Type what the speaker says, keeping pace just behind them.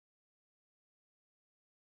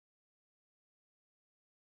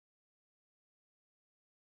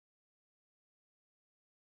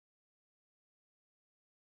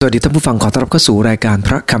สวัสดีท่านผู้ฟังขอต้อนรับเข้าสู่รายการพ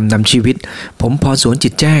ระคำนำชีวิตผมพรสวนจิ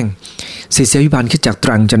ตแจ้งศิษยาภิบาลคริสตจักรต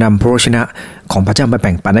รังจะนำพระวจนะของพระเจ้ามาแ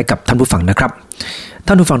บ่งปันให้กับท่านผู้ฟังนะครับ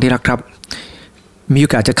ท่านผู้ฟังที่รักครับมีโอ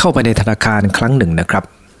กาสจะเข้าไปในธนาคารครั้งหนึ่งนะครับ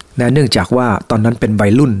และเนื่องจากว่าตอนนั้นเป็นวั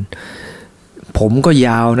ยรุ่นผมก็ย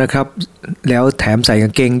าวนะครับแล้วแถมใส่กา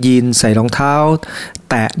งเกงยีนใส่รองเท้า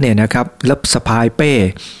แตะเนี่ยนะครับแล้วสะพายเป้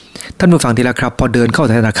ท่านผู้ฟังที่รักครับพอเดินเข้า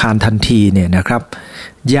ธนาคารทันทีเนี่ยนะครับ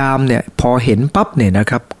ยามเนี่ยพอเห็นปั๊บเนี่ยนะ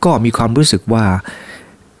ครับก็มีความรู้สึกว่า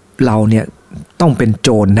เราเนี่ยต้องเป็นโจ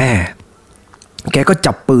รแน่แกก็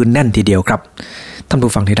จับปืนแน่นทีเดียวครับท่าน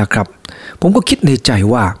ผู้ฟังที่รักครับผมก็คิดในใจ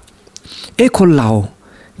ว่าคนเรา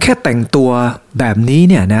แค่แต่งตัวแบบนี้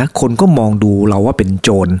เนี่ยนะคนก็มองดูเราว่าเป็นโจ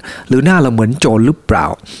รหรือหน้าเราเหมือนโจรหรือเปล่า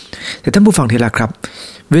แต่ท่านผู้ฟังที่รักครับ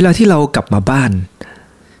เวลาที่เรากลับมาบ้าน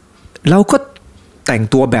เราก็แต่ง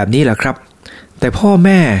ตัวแบบนี้แหละครับแต่พ่อแ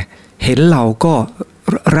ม่เห็นเราก็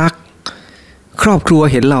รักครอบครัว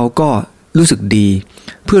เห็นเราก็รู้สึกดี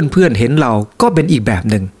เพื่อนๆเห็นเราก็เป็นอีกแบบ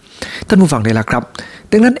หนึ่งท่านผู้ฟังได้ละครับ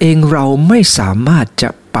ดังนั้นเองเราไม่สามารถจะ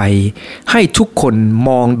ไปให้ทุกคนม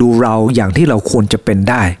องดูเราอย่างที่เราควรจะเป็น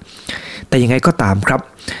ได้แต่ยังไงก็ตามครับ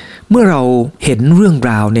เมื่อเราเห็นเรื่อง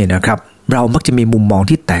ราวเนี่ยนะครับเรามักจะมีมุมมอง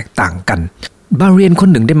ที่แตกต่างกันบาเรียนคน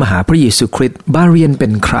หนึ่งได้มาหาพระเยซูคริสต์บาเรียนเป็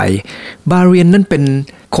นใครบาเรียนนั้นเป็น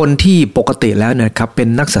คนที่ปกติแล้วนะครับเป็น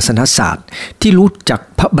นักศาสนศาสตร์ที่รู้จัก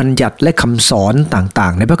พระบัญญัติและคำสอนต่า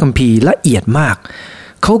งๆในพระคัมภีร์ละเอียดมาก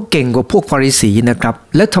เขาเก่งกว่าพวกฟาริสีนะครับ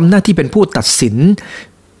และทำหน้าที่เป็นผู้ตัดสิน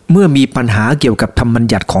เมื่อมีปัญหาเกี่ยวกับธรรมบัญ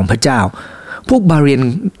ญัติของพระเจ้าพวกบาเรียน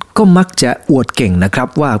ก็มักจะอวดเก่งนะครับ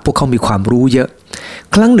ว่าพวกเขามีความรู้เยอะ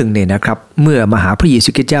ครั้งหนึ่งเนี่ยนะครับเมื่อมาหาพระเยซู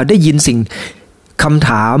คริสต์เจ้าได้ยินสิ่งคำ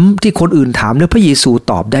ถามที่คนอื่นถามและพระเยซู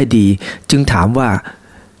ตอบได้ดีจึงถามว่า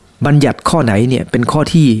บัญญัติข้อไหนเนี่ยเป็นข้อ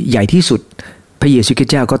ที่ใหญ่ที่สุดพระเยซูคริส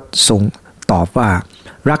ต์เจ้าก็ทรงตอบว่า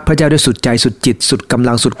รักพระเจ้าด้วยสุดใจสุดจิตสุดกำ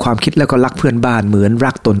ลังสุดความคิดแล้วก็รักเพื่อนบ้านเหมือน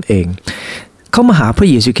รักตนเองเขามาหาพระ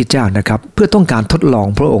เยซูคริสต์เจ้านะครับเพื่อต้องการทดลอง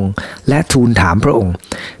พระองค์และทูลถามพระองค์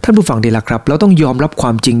ท่านผู้ฟังดีละครับเราต้องยอมรับคว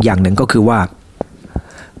ามจริงอย่างหนึ่งก็คือว่า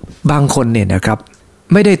บางคนเนี่ยนะครับ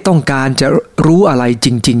ไม่ได้ต้องการจะรู้อะไรจ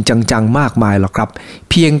ริงๆจังๆมากมายหรอกครับ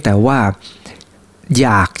เพียงแต่ว่าอย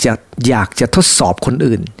ากจะทดสอบคน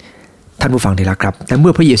อื่นท่านผู้ฟังดีละครับแต่เมื่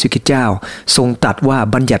อพระเยซูคริสต์เจ้าทรงตรัสว่า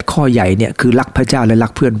บัญญัติข้อใหญ่เนี่ยคือรักพระเจ้าและรั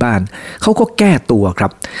กเพื่อนบ้านเขาก็แก้ตัวครั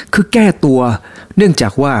บคือแก้ตัวเนื่องจา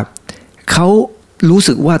กว่าเขารู้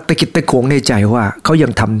สึกว่าตะกิดตะขวงในใจว่าเขายั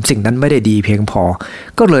งทำสิ่งนั้นไม่ได้ดีเพียงพอ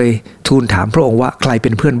ก็เลยทูลถามพระองค์ว่าใครเป็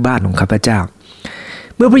นเพื่อนบ้านของข้าพเจ้า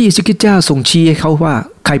เมื่อพระเยซูคริสต์เจ้าทรงชี้ให้เขาว่า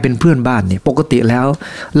ใครเป็นเพื่อนบ้านเนี่ยปกติแล้ว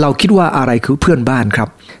เราคิดว่าอะไรคือเพื่อนบ้านครับ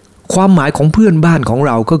ความหมายของเพื่อนบ้านของเ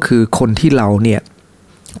ราก็คือคนที่เราเนี่ย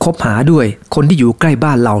คบหาด้วยคนที่อยู่ใกล้บ้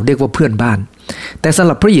านเราเรียกว่าเพื่อนบ้านแต่สำห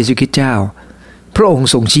รับพระเยซูคริสต์เจ้าพระองค์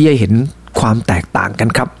ทรงชี้ให้เห็นความแตกต่างกัน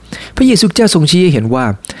ครับพระเยซูเจ้าทรงชี้ให้เห็นว่า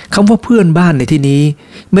คำว่าเพื่อนบ้านในที่นี้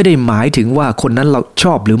ไม่ได้หมายถึงว่าคนนั้นเราช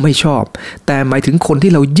อบหรือไม่ชอบแต่หมายถึงคน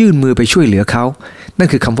ที่เรายื่นมือไปช่วยเหลือเขานั่น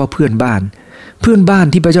คือคำว่าเพื่อนบ้านเพื่อนบ้าน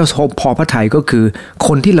ที่พระเจ้าทรงพอพระทัยก็คือค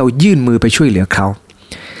นที่เรายื่นมือไปช่วยเหลือเขา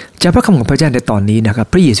จากพระคำของพระเจ้าในตอนนี้นะครับ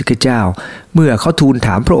พระเยซูคริสต์เจ้าเมื่อเขาทูลถ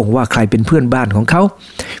ามพระองค์ว่าใครเป็นเพื่อนบ้านของเขา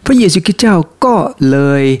พระเยซูคริสต์เจ้าก็เล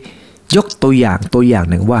ยยกตัวอย่าง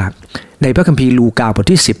หนึ่งว่าในพระคัมภีร์ลูกาบท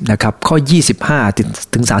ที่10นะครับข้อ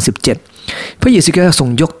25ถึง37พระเยซูคริสต์ทรง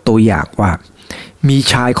ยกตัวอย่างว่ามี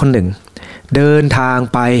ชายคนหนึ่งเดินทาง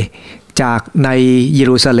ไปจากในเย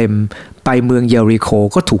รูซาเล็มไปเมืองเยริโค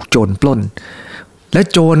ก็ถูกโจรปล้นและ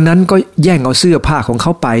โจรนั้นก็แย่งเอาเสื้อผ้าของเข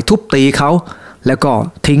าไปทุบตีเขาแล้วก็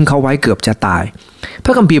ทิ้งเขาไว้เกือบจะตายพ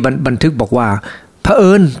ระคัมภีร์บันทึกบอกว่าเผ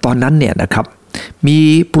อิญตอนนั้นเนี่ยนะครับมี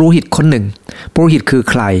ปุโรหิตคนหนึ่งปุโรหิตคือ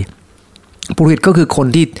ใครปุโรหิตก็คือคน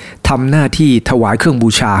ที่ทำหน้าที่ถวายเครื่องบู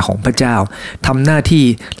ชาของพระเจ้าทำหน้าที่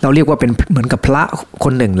เราเรียกว่าเป็นเหมือนกับพระค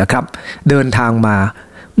นหนึ่งแหละครับเดินทางมา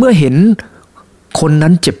เมื่อเห็นคนนั้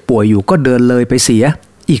นเจ็บป่วยอยู่ก็เดินเลยไปเสีย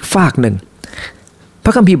อีกฝากหนึ่งพร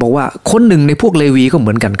ะคัมภีร์บอกว่าคนหนึ่งในพวกเลวีก็เห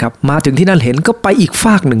มือนกันครับมาถึงที่นั่นเห็นก็ไปอีกฝ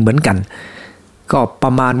ากหนึ่งเหมือนกันก็ปร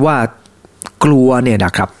ะมาณว่ากลัวเนี่ยน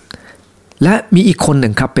ะครับและมีอีกคนหนึ่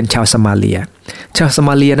งครับเป็นชาวสมาเลี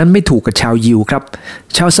ยนั้นไม่ถูกกับชาวยิวครับ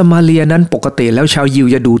ชาวสมาเลียนั้นปกติแล้วชาวยิว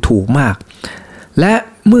จะดูถูกมากและ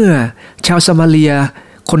เมื่อชาวสมาเลีย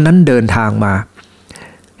คนนั้นเดินทางมา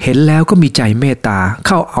เห็นแล้วก็มีใจเมตตา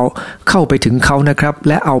เข้าไปถึงเขานะครับแ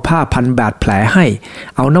ละเอาผ้าพันบาดแผลให้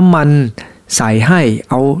เอาน้ำมันใส่ให้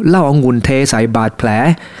เอาเหล้าองุ่นเทใส่บาดแผล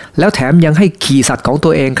แล้วแถมยังให้ขี่สัตว์ของตั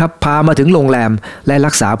วเองครับพามาถึงโรงแรมและ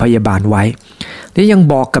รักษาพยาบาลไว้และยัง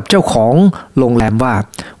บอกกับเจ้าของโรงแรมว่า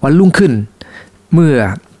วันรุ่งขึ้นเมื่อ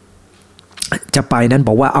จะไปนั้นบ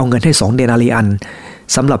อกว่าเอาเงินให้2 เดนารีอัน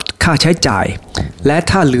สำหรับค่าใช้จ่ายและ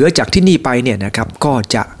ถ้าเหลือจากที่นี่ไปเนี่ยนะครับก็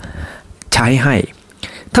จะใช้ให้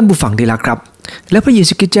ท่านผู้ฟังที่รักครับและพระเย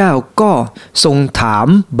ซูคริสต์เจ้าก็ทรงถาม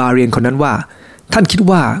บาเรียนคนนั้นว่าท่านคิด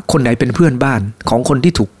ว่าคนไหนเป็นเพื่อนบ้านของคน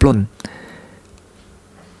ที่ถูกปล้น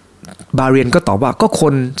บาเรียนก็ตอบว่าก็ค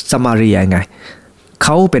นสมาเรียไงเข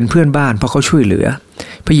าเป็นเพื่อนบ้านเพราะเขาช่วยเหลือ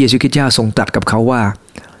พระเยซูคริสต์เจ้าทรงตรัสกับเขาว่า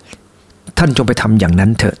ท่านจงไปทำอย่างนั้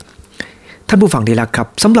นเถิดท่านผู้ฟังที่รักครับ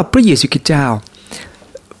สำหรับพระเยซูคริสต์เจ้า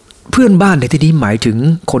เพื่อนบ้านในที่นี้หมายถึง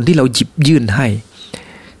คนที่เราหยิบยื่นให้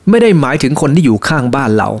ไม่ได้หมายถึงคนที่อยู่ข้างบ้า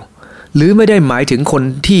นเราหรือไม่ได้หมายถึงคน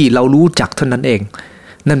ที่เรารู้จักเท่านั้นเอง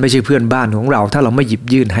นั่นไม่ใช่เพื่อนบ้านของเราถ้าเราไม่หยิบ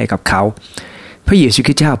ยื่นให้กับเขาพระเยซูค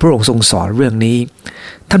ริสต์เจ้าพระองค์ทรงสอนเรื่องนี้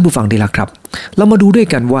ท่านผู้ฟังที่รักครับเรามาดูด้วย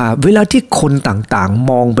กันว่าเวลาที่คนต่างๆ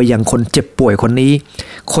มองไปยังคนเจ็บป่วยคนนี้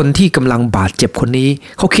คนที่กำลังบาดเจ็บคนนี้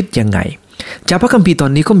เขาคิดยังไงจากพระคัมภีร์ตอ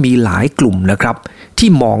นนี้ก็มีหลายกลุ่มนะครับที่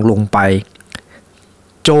มองลงไป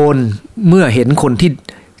โจรเมื่อเห็นคนที่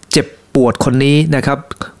เจ็บปวดคนนี้นะครับ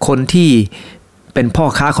คนที่เป็นพ่อ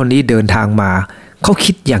ค้าคนนี้เดินทางมาเขา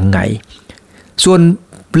คิดยังไงส่วน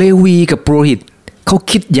เลวีกับปุโรหิตเขา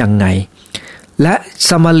คิดยังไงและซ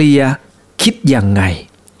ามาเรียคิดยังไง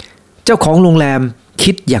เจ้าของโรงแรม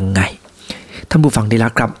คิดยังไงท่านผู้ฟังที่รั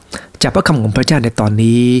กครับจากพระคำของพระเจ้าในตอน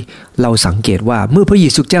นี้เราสังเกตว่าเมื่อพระเย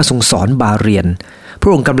ซูเจ้าทรงสอนบาเรียนพร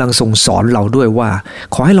ะองค์กำลังทรงสอนเราด้วยว่า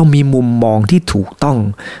ขอให้เรามีมุมมองที่ถูกต้อง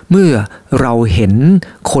เมื่อเราเห็น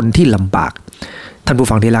คนที่ลำบากท่านผู้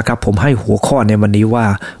ฟังที่รักครับผมให้หัวข้อในวันนี้ว่า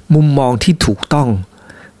มุมมองที่ถูกต้อง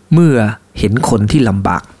เมื่อเห็นคนที่ลำบ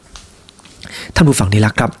ากท่านผู้ฟังที่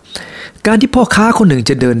รักครับการที่พ่อค้าคนหนึ่ง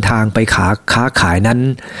จะเดินทางไปค้าขายนั้น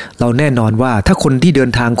เราแน่นอนว่าถ้าคนที่เดิ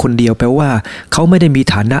นทางคนเดียวแปลว่าเขาไม่ได้มี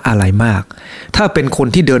ฐานะอะไรมากถ้าเป็นคน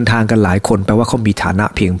ที่เดินทางกันหลายคนแปลว่าเขามีฐานะ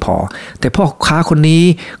เพียงพอแต่พ่อค้าคนนี้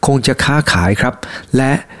คงจะค้าขายครับแล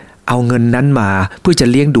ะเอาเงินนั้นมาเพื่อจะ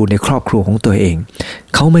เลี้ยงดูในครอบครัวของตัวเอง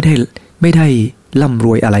เขาไม่ได้ร่ำร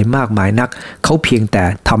วยอะไรมากมายนักเขาเพียงแต่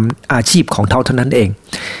ทำอาชีพของเขาเท่านั้นเอง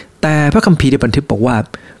แต่พระคัมภีร์ได้บันทึกบอกว่า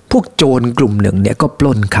พวกโจรกลุ่มหนึ่งเนี่ยก็ป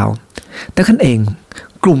ล้นเขาแต่ขั้นเอง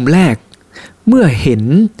กลุ่มแรกเมื่อเห็น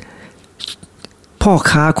พ่อ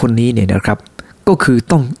ค้าคนนี้เนี่ยนะครับก็คือ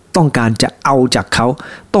ต้องการจะเอาจากเขา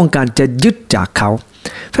ต้องการจะยึดจากเขา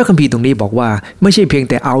พระคัมภีร์ตรงนี้บอกว่าไม่ใช่เพียง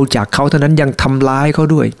แต่เอาจากเขาเท่านั้นยังทำร้ายเขา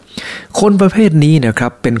ด้วยคนประเภทนี้นะครั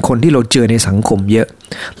บเป็นคนที่เราเจอในสังคมเยอะ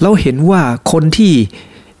เราเห็นว่าคนที่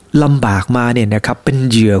ลำบากมาเนี่ยนะครับเป็น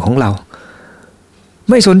เหยื่อของเรา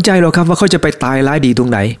ไม่สนใจหรอกครับว่าเขาจะไปตายร้ายดีตรง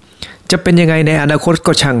ไหนจะเป็นยังไงในอนาคต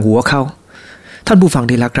ก็ช่างหัวเขาท่านผู้ฟัง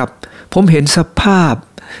ที่รักครับผมเห็นสภาพ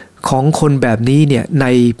ของคนแบบนี้เนี่ยใน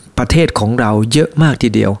ประเทศของเราเยอะมากที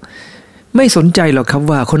เดียวไม่สนใจหรอกครับ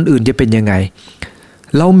ว่าคนอื่นจะเป็นยังไง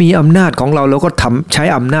เรามีอำนาจของเราก็ใช้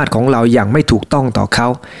อำนาจของเราอย่างไม่ถูกต้องต่อเขา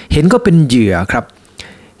เห็นก็เป็นเหยื่อครับ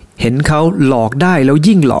เห็นเขาหลอกได้แล้ว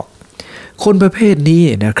ยิ่งหลอกคนประเภทนี้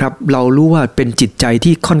นะครับเรารู้ว่าเป็นจิตใจ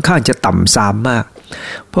ที่ค่อนข้างจะต่ำทรามมาก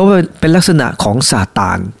เพราะว่าเป็นลักษณะของซาต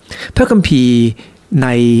านพระคัมภีร์ใน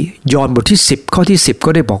ยอห์นบทที่10ข้อที่10ก็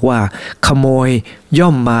ได้บอกว่าขโมยย่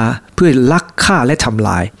อมมาเพื่อลักฆ่าและทำล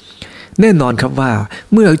ายแน่นอนครับว่า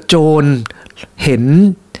เมื่อโจรเห็น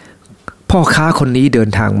พ่อค้าคนนี้เดิน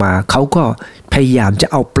ทางมาเขาก็พยายามจะ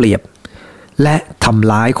เอาเปรียบและท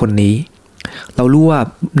ำร้ายคนนี้เรารู้ว่า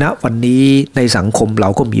ณวันนี้ในสังคมเรา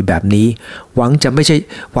ก็มีแบบนี้หวังว่าจะไ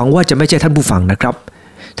ม่ใช่ท่านผู้ฟังนะครับ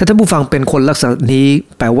ถ้าท่านผู้ฟังเป็นคนลักษณะนี้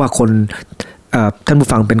แปลว่าท่านผู้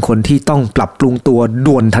ฟังเป็นคนที่ต้องปรับปรุงตัว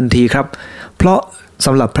ด่วนทันทีครับเพราะส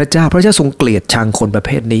ำหรับพระเจ้าทรงเกลียดชังคนประเ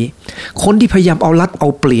ภทนี้คนที่พยายามเอารัดเอา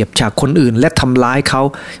เปรียบจากคนอื่นและทำร้ายเขา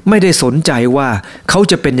ไม่ได้สนใจว่าเขา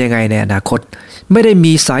จะเป็นยังไงในอนาคตไม่ได้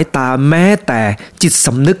มีสายตาแม้แต่จิตส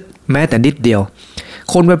ำนึกแม้แต่นิดเดียว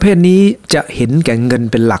คนประเภทนี้จะเห็นแก่เงิน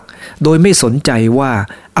เป็นหลักโดยไม่สนใจว่า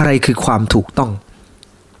อะไรคือความถูกต้อง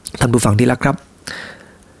ท่านผู้ฟังที่รักครับ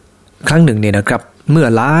ครั้งหนึ่งเนี่ยนะครับเมื่อ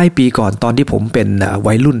หลายปีก่อนตอนที่ผมเป็น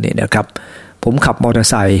วัยรุ่นเนี่ยนะครับผมขับมอเตอร์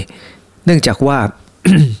ไซค์เนื่องจากว่า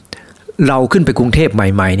เราขึ้นไปกรุงเทพใ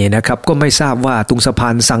หม่ๆเนี่ยนะครับก็ไม่ทราบว่าตรงสะพา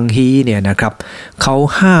นสังฮีเนี่ยนะครับเขา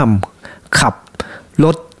ห้ามขับร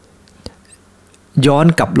ถย้อน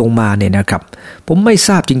กลับลงมาเนี่ยนะครับผมไม่ท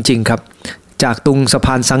ราบจริงๆครับจากตรงสะพ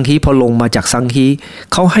านสังฮีพอลงมาจากสังฮี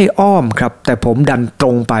เขาให้อ้อมครับแต่ผมดันตร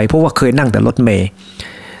งไปเพราะว่าเคยนั่งแต่รถเมล์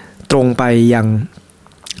ตรงไปยัง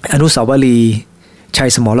อนุสาวรีย์ชัย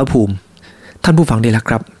สมรภูมิท่านผู้ฟังได้แล้ว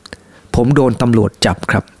ครับผมโดนตำรวจจับ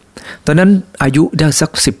ครับตอนนั้นอายุได้สั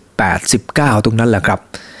ก18-19ตรงนั้นแหละครับ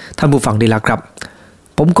ท่านผู้ฟังได้แล้วครับ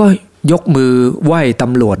ผมก็ยกมือไหว้ต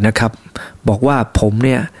ำรวจนะครับบอกว่าผมเ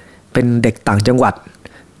นี่ยเป็นเด็กต่างจังหวัด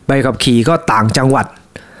ใบขับขี่ก็ต่างจังหวัด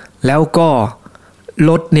แล้วก็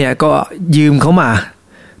รถเนี่ยก็ยืมเขามา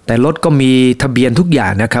แต่รถก็มีทะเบียนทุกอย่า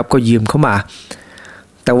งนะครับก็ยืมเข้ามา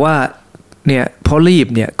แต่ว่าเนี่ยพอรีบ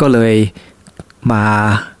เนี่ยก็เลยมา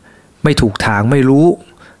ไม่ถูกทางไม่รู้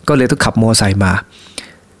ก็เลยต้องขับมอเตอร์ไซค์มา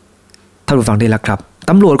ท่านผู้ฟังได้รักครับ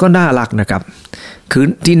ตำรวจก็น่ารักนะครับคือ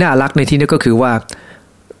ที่น่ารักในที่นี้ก็คือว่า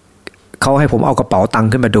เขาให้ผมเอากระเป๋าตังค์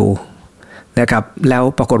ขึ้นมาดูนะครับแล้ว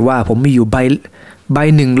ปรากฏว่าผมมีอยู่ใบ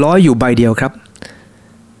100อยู่ใบเดียวครับ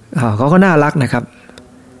เขาก็น่ารักนะครับ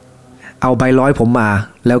เอาใบ100ผมมา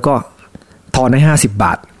แล้วก็ทอนให้50 บ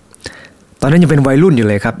าทตอนนั้นยังเป็นวัยรุ่นอยู่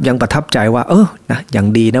เลยครับยังประทับใจว่านะอย่าง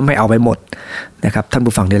ดีนะไม่เอาไปหมดนะครับท่าน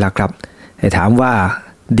ผู้ฟังได้รักครับแต่ถามว่า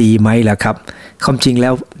ดีไหมล่ะครับความจริงแล้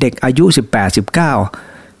วเด็กอายุ18-19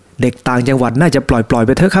เด็กต่างจังหวัดน่าจะปล่อยไ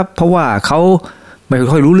ปเถอะครับเพราะว่าเขาไม่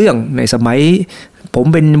ค่อยรู้เรื่องในสมัยผม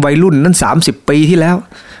เป็นวัยรุ่นนั้น30 ปีที่แล้ว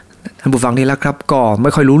ท่านผู้ฟังนี่แล้วครับก็ไ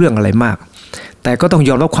ม่ค่อยรู้เรื่องอะไรมากแต่ก็ต้องย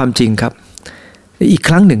อมรับความจริงครับอีกค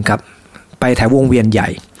รั้งหนึ่งครับไปแถววงเวียนใหญ่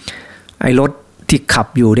ไอ้รถที่ขับ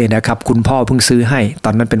อยู่เนี่ยนะครับคุณพ่อเพิ่งซื้อให้ต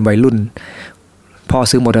อนนั้นเป็นวัยรุ่นพ่อ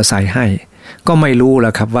ซื้อมอเตอร์ไซค์ให้ก็ไม่รู้แล้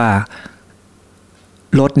วครับว่า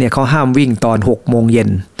รถเนี่ยเขาห้ามวิ่งตอน6 โมงเย็น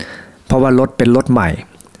เพราะว่ารถเป็นรถใหม่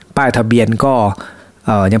ป้ายทะเบียนก็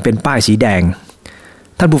ยังเป็นป้ายสีแดง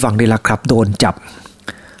ท่านผู้ฟังได้ละครับโดนจับ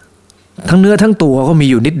ทั้งเนื้อทั้งตัวก็มี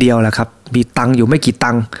อยู่นิดเดียวแหละครับมีตังค์อยู่ไม่กี่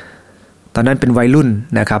ตังค์ตอนนั้นเป็นวัยรุ่น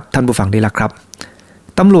นะครับท่านผู้ฟังได้ละครับ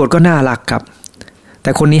ตำรวจก็น่ารักครับแ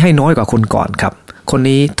ต่คนนี้ให้น้อยกว่าคนก่อนครับคน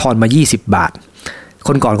นี้ทอนมา20 บาทค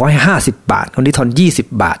นก่อนก็ให้50 บาทคนนี้ทอน20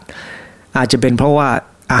 บาทอาจจะเป็นเพราะว่า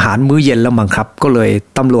อาหารมื้อเย็นแล้วมั้งครับก็เลย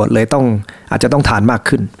ตำรวจเลยอาจจะต้องทานมาก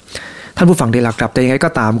ขึ้นท่านผู้ฟังได้ละครับแต่ยังไงก็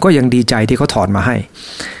ตามก็ยังดีใจที่เขาถอนมาให้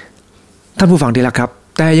ท่านผู้ฟังได้ละครับ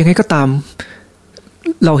แต่ยังไงก็ตาม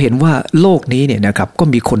เราเห็นว่าโลกนี้เนี่ยนะครับก็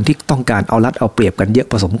มีคนที่ต้องการเอารัดเอาเปรียบกันเยอะ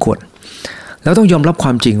พอสมควรแล้วต้องยอมรับคว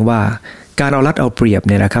ามจริงว่าการเอารัดเอาเปรียบเ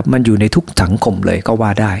นี่ยนะครับมันอยู่ในทุกสังคมเลยก็ว่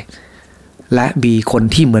าได้และมีคน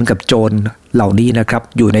ที่เหมือนกับโจรเหล่านี้นะครับ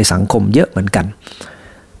อยู่ในสังคมเยอะเหมือนกัน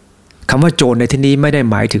คำว่าโจรในที่นี้ไม่ได้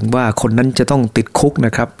หมายถึงว่าคนนั้นจะต้องติดคุกน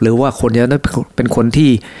ะครับหรือว่าคนนั้นเป็นคนที่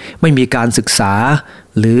ไม่มีการศึกษา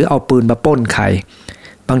หรือเอาปืนมาปล้นใคร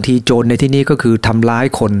บางทีโจรในที่นี้ก็คือทำร้าย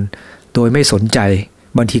คนโดยไม่สนใจ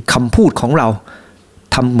บางทีคำพูดของเรา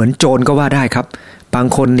ทำเหมือนโจรก็ว่าได้ครับบาง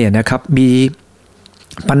คนเนี่ยนะครับมี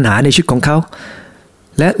ปัญหาในชีวิตของเขา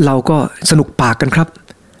และเราก็สนุกปากกันครับ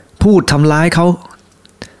พูดทำร้ายเขา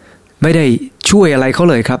ไม่ได้ช่วยอะไรเขา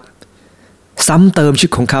เลยครับซ้ำเติมชี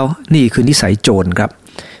วิตของเขานี่คือนิสัยโจรครับ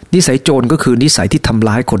นิสัยโจรก็คือนิสัยที่ทำ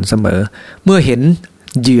ร้ายคนเสมอเมื่อเห็น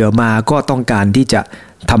เหยื่อมาก็ต้องการที่จะ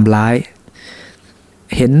ทำร้าย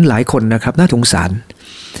เห็นหลายคนนะครับน่าสงสา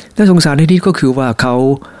รในที่ก็คือว่าเขา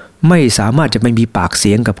ไม่สามารถจะไม่มีปากเ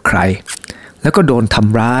สียงกับใครแล้วก็โดนท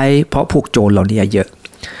ำร้ายเพราะพวกโจรเหล่านี้เยอะ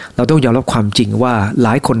เราต้องยอมรับความจริงว่าหล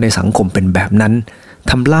ายคนในสังคมเป็นแบบนั้น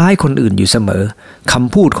ทำร้ายคนอื่นอยู่เสมอค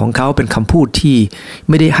ำพูดของเขาเป็นคำพูดที่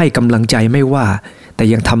ไม่ได้ให้กำลังใจไม่ว่าแต่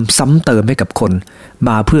ยังทำซ้ำเติมให้กับคนม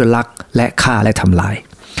าเพื่อลักและฆ่าและทำลาย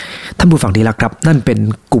ท่านผู้ฟังที่รักครับนั่นเป็น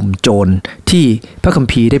กลุ่มโจรที่พระคัม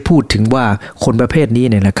ภีร์ได้พูดถึงว่าคนประเภทนี้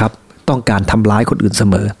เนี่ยนะครับต้องการทำร้ายคนอื่นเส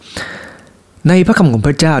มอในพระคำของพ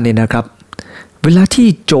ระเจ้าเนี่ยนะครับเวลาที่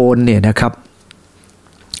โจรเนี่ยนะครับ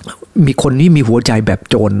มีคนนี้มีหัวใจแบบ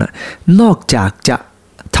โจรนอกจากจะ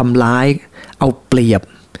ทำร้ายเอาเปรียบ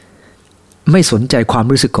ไม่สนใจความ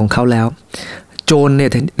รู้สึกของเขาแล้วโจรเนี่ย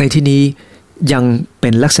ในที่นี้ยังเป็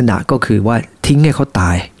นลักษณะก็คือว่าทิ้งให้เขาต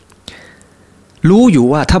ายรู้อยู่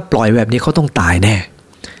ว่าถ้าปล่อยแบบนี้เขาต้องตายแน่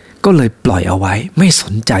ก็เลยปล่อยเอาไว้ไม่ส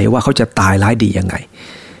นใจว่าเขาจะตายร้ายดียังไง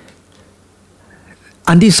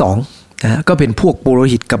อันที่สองนะก็เป็นพวกปุโร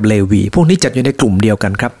หิตกับเลวีพวกนี้จัดอยู่ในกลุ่มเดียวกั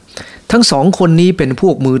นครับทั้งสองคนนี้เป็นพ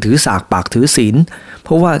วกมือถือสากปากถือศีลเพ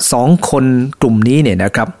ราะว่าสองคนกลุ่มนี้เนี่ยน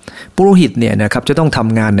ะครับปุโรหิตเนี่ยนะครับจะต้องท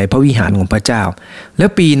ำงานในพระวิหารของพระเจ้าแล้ว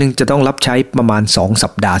ปีนึงจะต้องรับใช้ประมาณ2 สั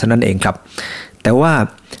ปดาห์เท่านั้นเองครับแต่ว่า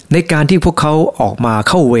ในการที่พวกเขาออกมา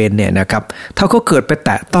เข้าเวรเนี่ยนะครับถ้าเขาเกิดไปแ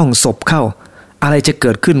ตะต้องศพเข้าอะไรจะเ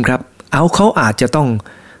กิดขึ้นครับเขาอาจจะต้อง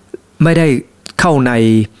ไม่ได้เข้าใน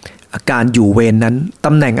การอยู่เวรนั้นต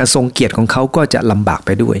ำแหน่งอันทรงเกียรติของเขาก็จะลำบากไป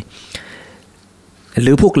ด้วยห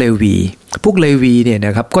รือพวกเลวีเนี่ยน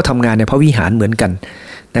ะครับก็ทำงานในพระวิหารเหมือนกัน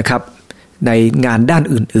นะครับในงานด้าน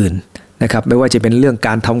อื่นๆนะครับไม่ว่าจะเป็นเรื่องก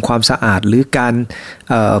ารทำความสะอาดหรือการ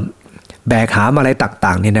แบกหามอะไรต่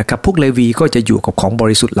างๆเนี่ยนะครับพวกเลวีก็จะอยู่กับของบ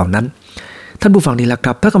ริสุทธิ์เหล่านั้นท่านผู้ฟังนี่แหละค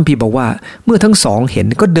รับพระคัมภีร์บอกว่าเมื่อทั้งสองเห็น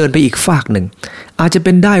ก็เดินไปอีกฝากหนึ่งอาจจะเ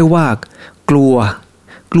ป็นได้ว่ากลั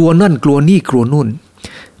วนั่นกลัวนี่กลัวนู่น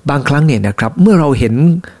บางครั้งเนี่ยนะครับเมื่อเราเห็น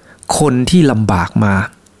คนที่ลำบากมา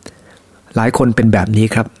หลายคนเป็นแบบนี้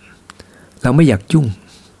ครับเราไม่อยากยุ่ง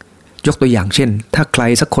ยกตัวอย่างเช่นถ้าใคร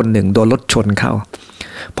สักคนหนึ่งโดนรถชนเข้า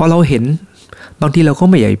พอเราเห็น บางทีเราก็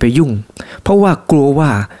ไม่อยากไปยุ่งเพราะว่ากลัวว่า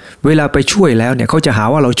เวลาไปช่วยแล้วเนี่ยเขาจะหา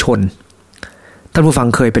ว่าเราชนท่านผู้ฟัง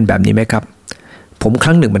เคยเป็นแบบนี้ไหมครับผมค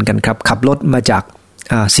รั้งหนึ่งเหมือนกันครับขับรถมาจาก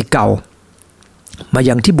สิเกามา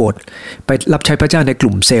ยังที่โบสถ์ไปรับใช้พระเจ้าในก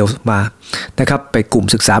ลุ่มเซลล์มานะครับไปกลุ่ม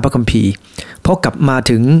ศึกษาพระคัมภีร์พอกลับมา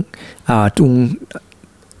ถึง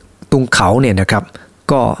ตรงเขาเนี่ยนะครับ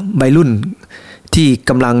ก็วัยรุ่นที่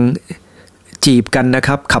กำลังจีบกันนะค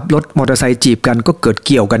รับขับรถมอเตอร์ไซค์จีบกันก็เกิดเ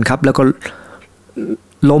กี่ยวกันครับแล้วก็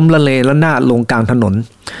ล้มละเลระนาดลงกลางถนน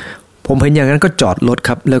ผมเห็นอย่างนั้นก็จอดรถค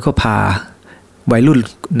รับแล้วก็พาวัยรุ่น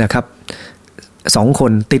นะครับ2 ค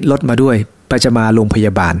นติดรถมาด้วยไปจะมาโรงพย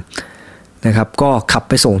าบาลนะครับก็ขับ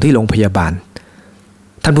ไปส่งที่โรงพยาบาล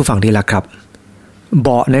ท่านผู้ฟังที่รักครับเบ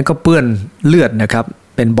าะนั้นก็เปื้อนเลือดนะครับ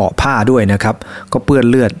เป็นเบาะผ้าด้วยนะครับก็เปื้อน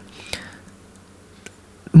เลือด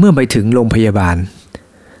เมื่อไปถึงโรงพยาบาล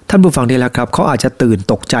ท่านผู้ฟังที่รักครับเขาอาจจะตื่น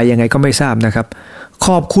ตกใจยังไงก็ไม่ทราบนะครับข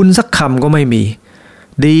อบคุณสักคำก็ไม่มี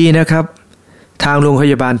ดีนะครับทางโรงพ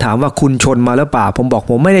ยาบาลถามว่าคุณชนมาหรือเปล่าผมบอก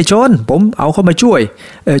ผมไม่ได้ชนผมเอาเขามาช่วย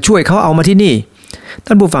เขาเอามาที่นี่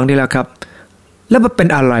ท่านผู้ฟังที่รักครับแล้วมันเป็น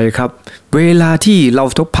อะไรครับเวลาที่เรา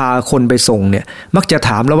พาคนไปส่งเนี่ยมักจะถ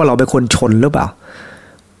ามแล้วว่าเราเป็นคนชนหรือเปล่า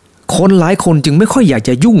คนหลายคนจึงไม่ค่อยอยากจ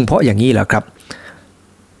ะยุ่งเพราะอย่างนี้แหละครับ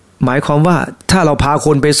หมายความว่าถ้าเราพาค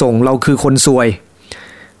นไปส่งเราคือคนซวย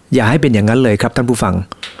อย่าให้เป็นอย่างนั้นเลยครับท่านผู้ฟัง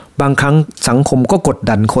บางครั้งสังคมก็กด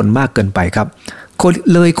ดันคนมากเกินไปครับ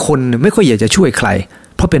คนไม่ค่อยอยากจะช่วยใคร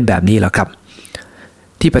เพราะเป็นแบบนี้แหละครับ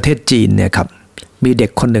ที่ประเทศจีนเนี่ยครับมีเด็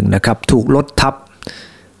กคนหนึ่งนะครับถูกรถทับ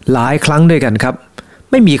หลายครั้งด้วยกันครับ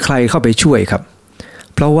ไม่มีใครเข้าไปช่วยครับ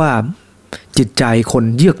เพราะว่าจิตใจคน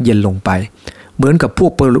เยือกเย็นลงไปเหมือนกับพว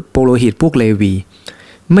กโปโลหิตพวกเลวี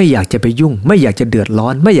ไม่อยากจะไปยุ่งไม่อยากจะเดือดร้อ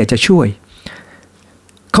นไม่อยากจะช่วย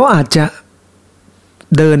เขาอาจจะ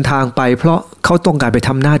เดินทางไปเพราะเขาต้องการไปท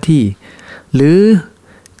ำหน้าที่หรือ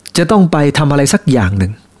จะต้องไปทำอะไรสักอย่างหนึ่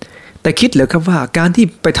งแต่คิดเหรอครับว่าการที่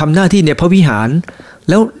ไปทำหน้าที่ในพระวิหาร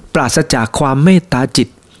แล้วปราศจากความเมตตาจิต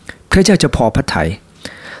พระเจ้าจะพอพระทัย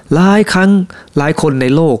หลายครั้งหลายคนใน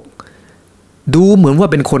โลกดูเหมือนว่า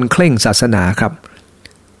เป็นคนเคร่งศาสนาครับ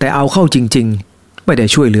แต่เอาเข้าจริงๆไม่ได้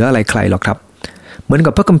ช่วยเหลืออะไรใครหรอกครับเหมือน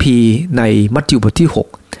กับพระคัมภีร์ในมัทธิวบทที่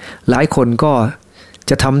6หลายคนก็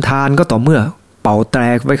จะทำทานก็ต่อเมื่อเป่าแตร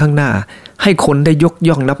ไว้ข้างหน้าให้คนได้ยก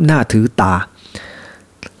ย่องนับหน้าถือตา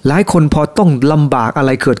หลายคนพอต้องลำบากอะไ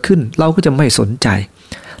รเกิดขึ้นเราก็จะไม่สนใจ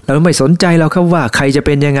เราไม่สนใจเราครับว่าใครจะเ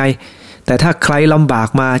ป็นยังไงแต่ถ้าใครลำบาก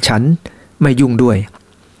มาฉันไม่ยุ่งด้วย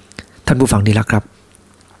ท่านผู้ฟังที่รักครับ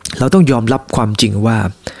เราต้องยอมรับความจริงว่า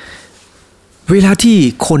เวลาที่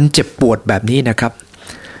คนเจ็บปวดแบบนี้นะครับ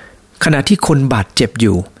ขณะที่คนบาดเจ็บอ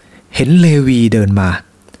ยู่เห็นเลวีเดินมา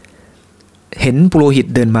เห็นปุโรหิต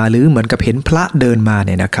เดินมาหรือเหมือนกับเห็นพระเดินมาเ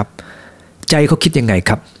นี่ยนะครับใจเขาคิดยังไง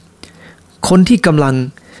ครับคนที่กำลัง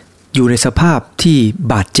อยู่ในสภาพที่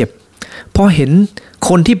บาดเจ็บพอเห็นค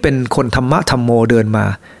นที่เป็นคนธรรมะธรรมโมเดินมา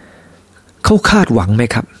เขาคาดหวังไหม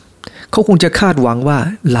ครับเขาคงจะคาดหวังว่า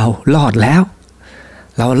เรารอดแล้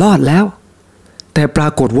วแต่ปรา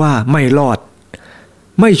กฏว่าไม่รอด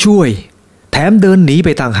ไม่ช่วยแถมเดินหนีไป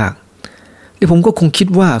ต่างหากผมก็คงคิด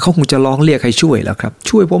ว่าเขาคงจะร้องเรียกให้ช่วยแล้วครับ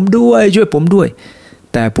ช่วยผมด้วย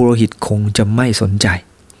แต่ปุโรหิตคงจะไม่สนใจ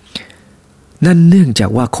นั่นเนื่องจาก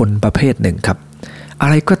ว่าคนประเภทหนึ่งครับอะ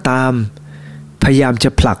ไรก็ตามพยายามจะ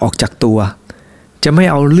ผลักออกจากตัวจะไม่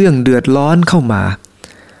เอาเรื่องเดือดร้อนเข้ามา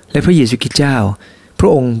และพระเยซูคริสต์เจ้าพร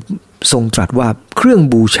ะองค์ทรงตรัสว่าเครื่อง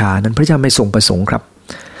บูชานั้นพระเจ้าไม่ทรงประสงค์ครับ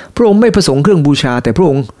พระองค์ไม่ประสงค์เครื่องบูชาแต่พระ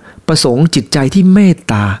องค์ประสงค์จิตใจที่เมต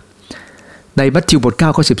ตาในมัทธิวบท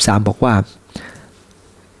9ข้อ13บอกว่า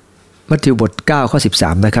มัทธิวบท9ข้อ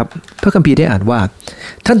13นะครับพระคัมภีร์ได้อ่านว่า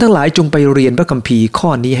ท่านทั้งหลายจงไปเรียนพระคัมภีร์ข้อ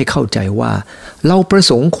นี้ให้เข้าใจว่าเราประ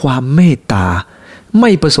สงค์ความเมตตาไ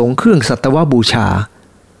ม่ประสงค์เครื่องสัตวบูชา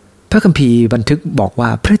พระคัมภีร์บันทึกบอกว่า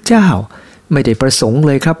พระเจ้าไม่ได้ประสงค์เ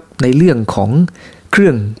ลยครับในเรื่องของเครื่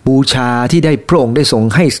องบูชาที่ได้พระองค์ได้ทรง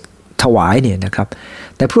ให้ถวายเนี่ยนะครับ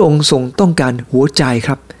แต่พระองค์ทรงต้องการหัวใจค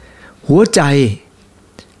รับหัวใจ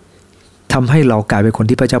ทำให้เรากลายเป็นคน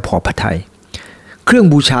ที่พระเจ้าพอพระทัยเครื่อง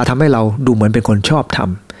บูชาทำให้เราดูเหมือนเป็นคนชอบธรรม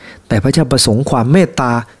แต่พระเจ้าประสงค์ความเมตต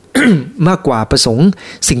า มากกว่าประสงค์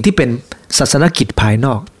สิ่งที่เป็นศาสนกิจภายน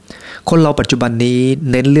อกคนเราปัจจุบันนี้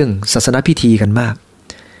เน้นเรื่องศาสนพิธีกันมาก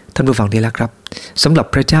ท่านผู้ฟังที่รักครับสำหรับ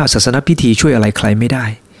พระเจ้าศาสนพิธีช่วยอะไรใครไม่ได้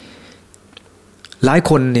หลาย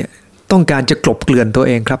คนเนี่ยต้องการจะกลบเกลื่อนตัวเ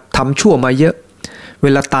องครับทำชั่วมาเยอะเว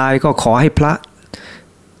ลาตายก็ขอให้พระ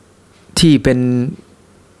ที่เป็น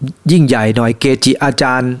ยิ่งใหญ่หน่อยเกจิอาจ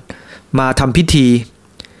ารย์มาทำพิธี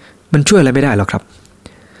มันช่วยอะไรไม่ได้หรอกครับ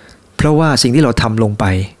เพราะว่าสิ่งที่เราทำลงไป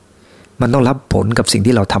มันต้องรับผลกับสิ่ง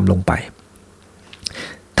ที่เราทำลงไป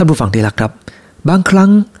ท่านผู้ฟังที่รักครับบางครั้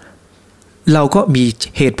ง เราก็มี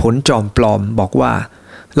เหตุผลจอมปลอมบอกว่า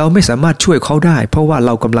เราไม่สามารถช่วยเขาได้เพราะว่าเร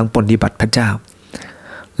ากำลังปฏิบัติพระเจ้า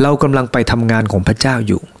เรากำลังไปทำงานของพระเจ้า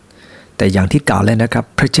อยู่แต่อย่างที่กล่าวแล้วนะครับ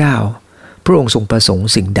พระเจ้าพระองค์ทรงประสงค์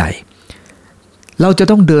สิ่งใดเราจะ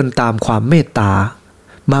ต้องเดินตามความเมตตา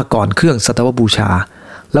มาก่อนเครื่องสัตวบูชา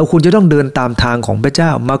เราควรจะต้องเดินตามทางของพระเจ้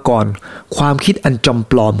ามาก่อนความคิดอันจอม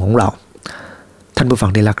ปลอมของเราท่านผู้ฟั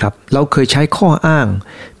งได้แล้วครับเราเคยใช้ข้ออ้าง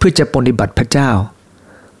เพื่อจะปฏิบัติพระเจ้า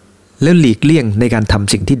แล้วหลีกเลี่ยงในการท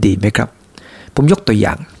ำสิ่งที่ดีไหมครับผมยกตัวอ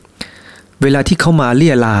ย่างเวลาที่เขามาเ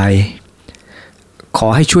ลี่ยรายขอ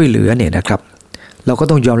ให้ช่วยเหลือเนี่ยนะครับเราก็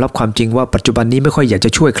ต้องยอมรับความจริงว่าปัจจุบันนี้ไม่ค่อยอยากจะ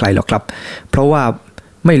ช่วยใครหรอกครับเพราะว่า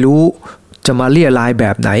ไม่รู้จะมาเลี่ยรายแบ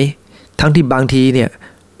บไหนทั้งที่บางทีเนี่ย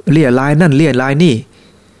เลี่ยรายนั่นเลี่ยรายนี่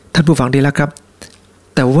ท่านผู้ฟังดีแล้วครับ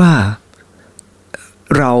แต่ว่า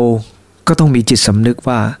เราก็ต้องมีจิตสำนึก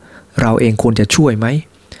ว่าเราเองควรจะช่วยไหม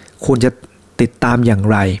ควรจะติดตามอย่าง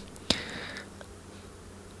ไร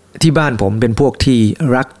ที่บ้านผมเป็นพวกที่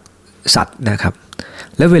รักสัตว์นะครับ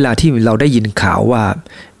และเวลาที่เราได้ยินข่าวว่า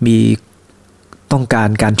มีต้องก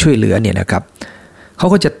ารช่วยเหลือเนี่ยนะครับเขา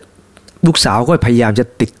ก็จะลูกสาวก็พยายามจะ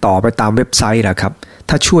ติดต่อไปตามเว็บไซต์นะครับ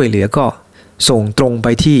ถ้าช่วยเหลือก็ส่งตรงไป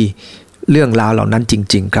ที่เรื่องราวเหล่านั้นจ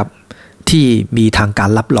ริงๆครับที่มีทางการ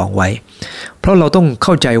รับรองไว้เพราะเราต้องเ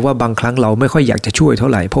ข้าใจว่าบางครั้งเราไม่ค่อยอยากจะช่วยเท่า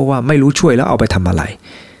ไหร่เพราะว่าไม่รู้ช่วยแล้วเอาไปทำอะไร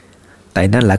แต่นั่นแหละ